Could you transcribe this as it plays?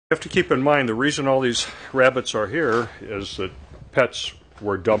You have to keep in mind the reason all these rabbits are here is that pets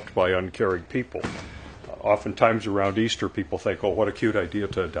were dumped by uncaring people. Oftentimes around Easter, people think, oh, what a cute idea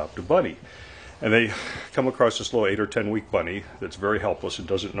to adopt a bunny. And they come across this little 8 or 10 week bunny that's very helpless and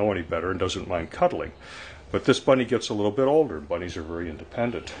doesn't know any better and doesn't mind cuddling. But this bunny gets a little bit older. Bunnies are very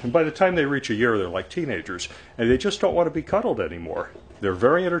independent. And by the time they reach a year, they're like teenagers, and they just don't want to be cuddled anymore. They're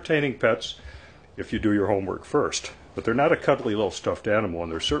very entertaining pets if you do your homework first. But they're not a cuddly little stuffed animal, and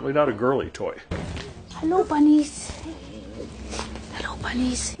they're certainly not a girly toy. Hello, bunnies. Hello,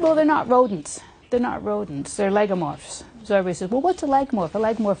 bunnies. Well, they're not rodents. They're not rodents. They're legomorphs. So everybody says, well, what's a legomorph? A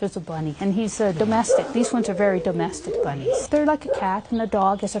legomorph is a bunny, and he's domestic. These ones are very domestic bunnies. They're like a cat and a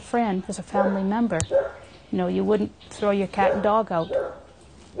dog as a friend, as a family member. You know, you wouldn't throw your cat and dog out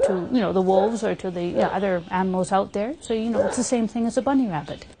to, the wolves or to the other animals out there. So, it's the same thing as a bunny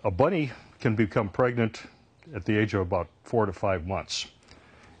rabbit. A bunny can become pregnant at the age of about 4 to 5 months,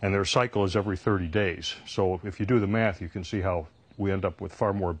 and their cycle is every 30 days. So if you do the math, you can see how we end up with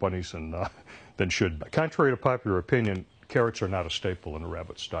far more bunnies than should. Contrary to popular opinion, carrots are not a staple in a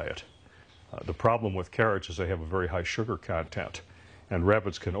rabbit's diet. The problem with carrots is they have a very high sugar content, and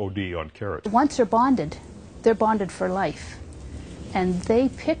rabbits can OD on carrots. Once they're bonded for life, and they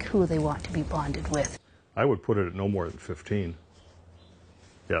pick who they want to be bonded with. I would put it at no more than 15.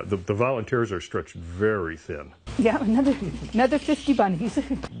 Yeah, the volunteers are stretched very thin. Yeah, another 50 bunnies.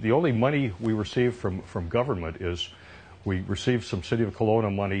 The only money we receive from government is we receive some City of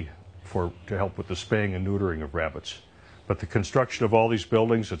Kelowna money to help with the spaying and neutering of rabbits. But the construction of all these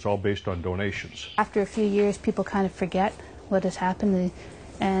buildings, it's all based on donations. After a few years, people kind of forget what has happened.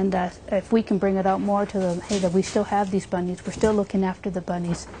 And if we can bring it out more to them, hey, that we still have these bunnies, we're still looking after the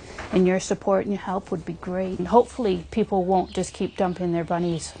bunnies, and your support and your help would be great. And hopefully people won't just keep dumping their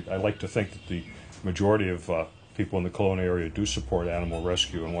bunnies. I like to think that the majority of people in the Kelowna area do support animal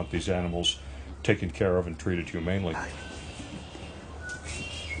rescue and want these animals taken care of and treated humanely.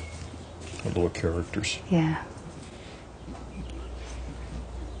 Little characters. Yeah.